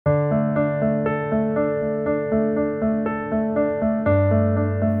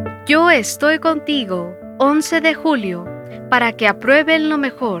Yo estoy contigo, 11 de julio, para que aprueben lo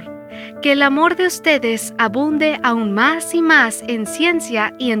mejor. Que el amor de ustedes abunde aún más y más en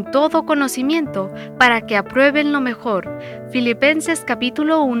ciencia y en todo conocimiento, para que aprueben lo mejor. Filipenses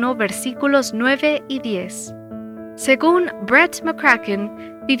capítulo 1, versículos 9 y 10. Según Brett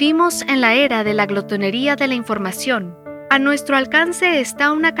McCracken, vivimos en la era de la glotonería de la información. A nuestro alcance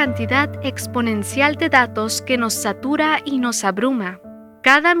está una cantidad exponencial de datos que nos satura y nos abruma.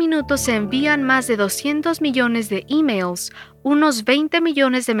 Cada minuto se envían más de 200 millones de emails, unos 20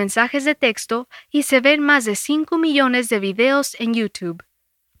 millones de mensajes de texto y se ven más de 5 millones de videos en YouTube.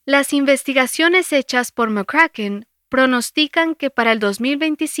 Las investigaciones hechas por McCracken pronostican que para el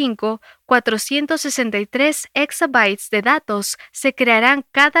 2025, 463 exabytes de datos se crearán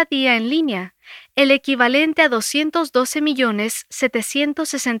cada día en línea, el equivalente a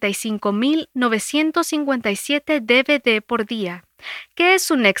 212.765.957 DVD por día. ¿Qué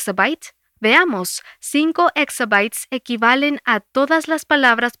es un exabyte? Veamos, 5 exabytes equivalen a todas las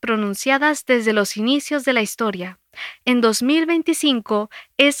palabras pronunciadas desde los inicios de la historia. En 2025,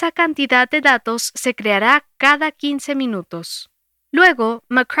 esa cantidad de datos se creará cada 15 minutos. Luego,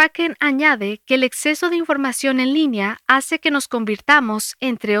 McCracken añade que el exceso de información en línea hace que nos convirtamos,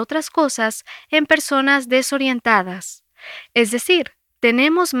 entre otras cosas, en personas desorientadas. Es decir,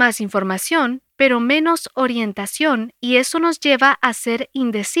 tenemos más información, pero menos orientación, y eso nos lleva a ser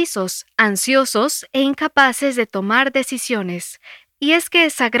indecisos, ansiosos e incapaces de tomar decisiones. Y es que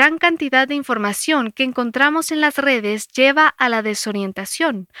esa gran cantidad de información que encontramos en las redes lleva a la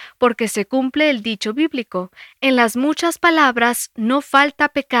desorientación, porque se cumple el dicho bíblico: en las muchas palabras no falta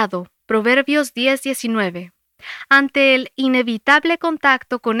pecado. Proverbios 10:19. Ante el inevitable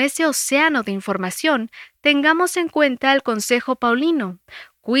contacto con ese océano de información, tengamos en cuenta el consejo paulino: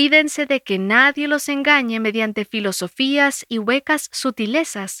 cuídense de que nadie los engañe mediante filosofías y huecas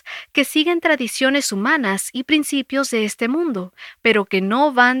sutilezas que siguen tradiciones humanas y principios de este mundo, pero que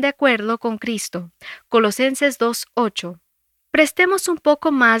no van de acuerdo con Cristo. Colosenses 2:8. Prestemos un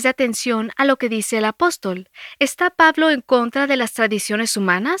poco más de atención a lo que dice el apóstol. ¿Está Pablo en contra de las tradiciones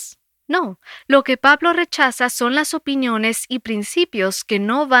humanas? No, lo que Pablo rechaza son las opiniones y principios que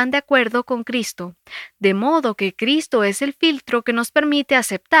no van de acuerdo con Cristo, de modo que Cristo es el filtro que nos permite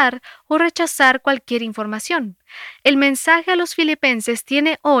aceptar o rechazar cualquier información. El mensaje a los filipenses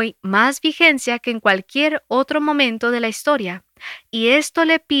tiene hoy más vigencia que en cualquier otro momento de la historia. Y esto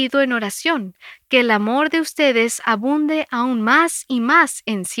le pido en oración, que el amor de ustedes abunde aún más y más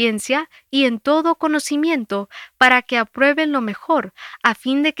en ciencia y en todo conocimiento, para que aprueben lo mejor, a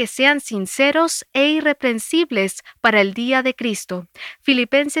fin de que sean sinceros e irreprensibles para el día de Cristo.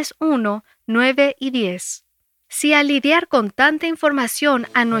 Filipenses 1, 9 y 10. Si al lidiar con tanta información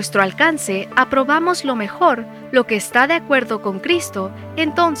a nuestro alcance aprobamos lo mejor, lo que está de acuerdo con Cristo,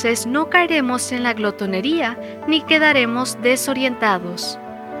 entonces no caeremos en la glotonería ni quedaremos desorientados.